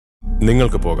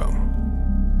നിങ്ങൾക്ക് പോകാം.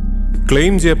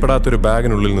 ക്ലെയിം ചെയ്യപ്പെടാത്തൊരു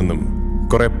ബാഗിനുള്ളിൽ നിന്നും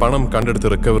കുറെ പണം കണ്ടെടുത്ത്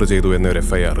റിക്കവർ ചെയ്തു എന്നൊരു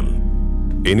FIR-ൽ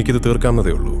എനിക്കിത്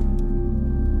തീർക്കാവുന്നതേ ഉള്ളൂ.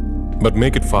 But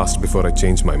make it fast before I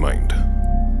change my mind.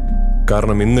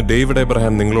 കാരണം ഇന്ന് ഡേവിഡ്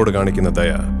എബ്രഹാം നിങ്ങളോട് കാണിക്കുന്ന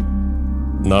ദയ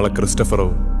നാളെ ക്രിസ്റ്റഫറോ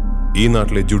ഈ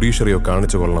നാട്ടിലെ ജുഡീഷ്യറിയോ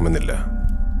കാണിച്ചു കൊള്ളണമെന്നില്ല.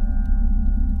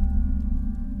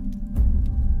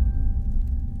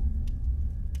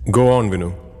 Go on, Vinu.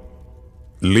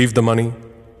 Leave the money,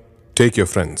 take your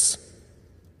friends,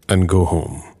 and go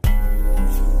home.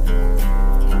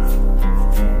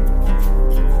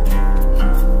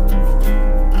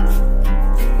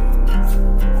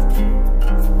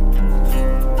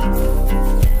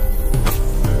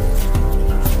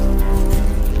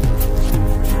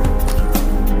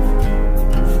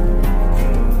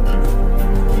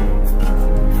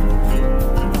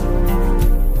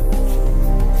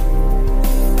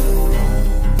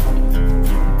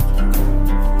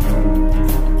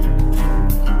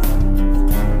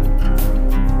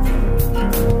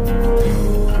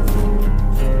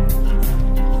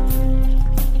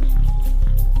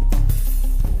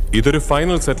 ഇതൊരു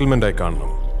ഫൈനൽ സെറ്റിൽമെന്റ് ആയി കാണണം.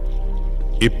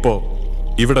 ഇപ്പോ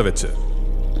ഇവിടെ വെച്ച്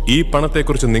ഈ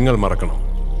പണത്തെക്കുറിച്ച് നിങ്ങൾ മറക്കണം.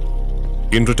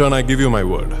 In return I give you my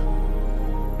word,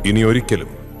 ഇനി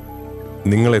ഒരിക്കലും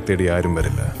നിങ്ങളെ തേടി ആരും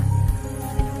വരില്ല.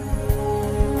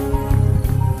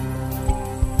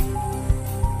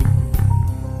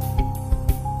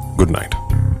 Good night.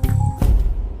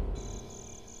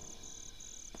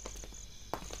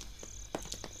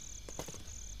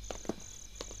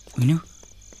 വിനു,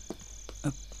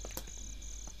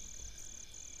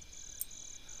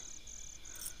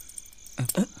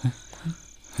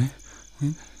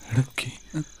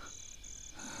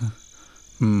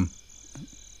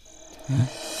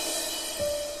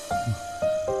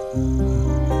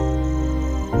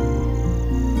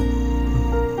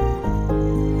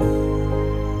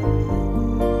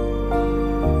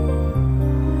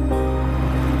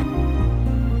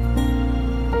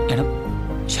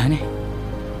 ഷാനെ,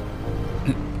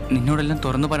 നിന്നോടെല്ലാം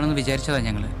തുറന്നു പറയണമെന്ന് വിചാരിച്ചതാ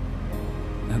ഞങ്ങള്.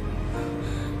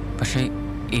 പക്ഷേ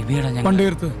എവിടെയാ ഞങ്ങൾ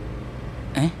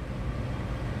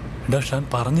ഷാൻ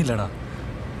പറഞ്ഞില്ലടാ,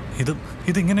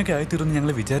 ഇതിങ്ങനെയൊക്കെ ആയിത്തീരുമെന്ന്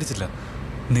ഞങ്ങൾ വിചാരിച്ചില്ല.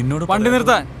 നിന്നോട് വണ്ടി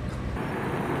നിർത്താൻ.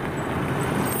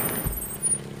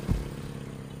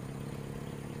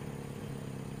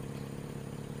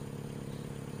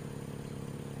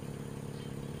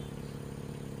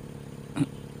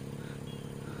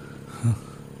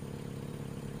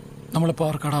 നമ്മളിപ്പോൾ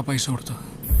ആർക്കാടാ പൈസ കൊടുത്തു?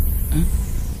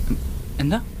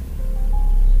 എന്താ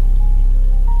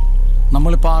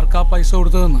നമ്മളിപ്പോൾ ആർക്കാ പൈസ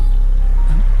കൊടുത്തതെന്ന്?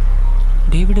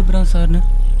 ഡേവിഡ് എബ്രഹാം സാറിന്.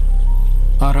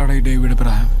 ആരാടാ ഈ ഡേവിഡ്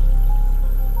എബ്രഹാം?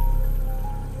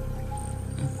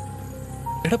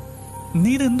 എടാ,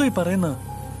 നീ ഇതെന്തോ ഈ പറയുന്നത്?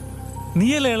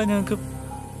 നീയല്ലേ ഇള ഞങ്ങൾക്ക്?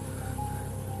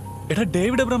 എടാ,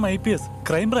 David Abraham IPS,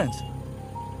 crime branch.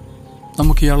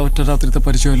 നമുക്ക് ഇയാളെ ഒറ്റ രാത്രിത്തെ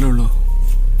പരിചയമല്ലേ ഉള്ളൂ.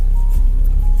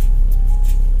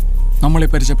 നമ്മളെ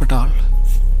പരിചയപ്പെട്ട ആൾ,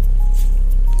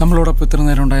 നമ്മളോടൊപ്പം ഇത്ര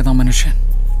നേരം ഉണ്ടായിരുന്ന മനുഷ്യൻ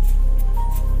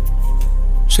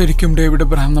ശരിക്കും ഡേവിഡ്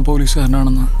എബ്രഹാം എന്ന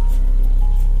പോലീസുകാരനാണെന്ന്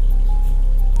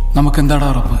നമുക്കെന്താടാ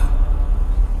ഉറപ്പ്?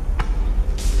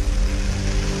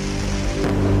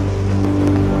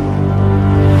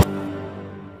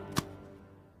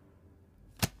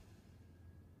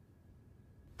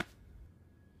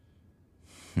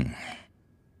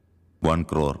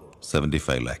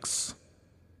 $1,75,00,000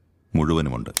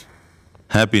 മുഴുവനുമുണ്ട്.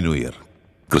 Happy new year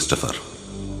Christopher.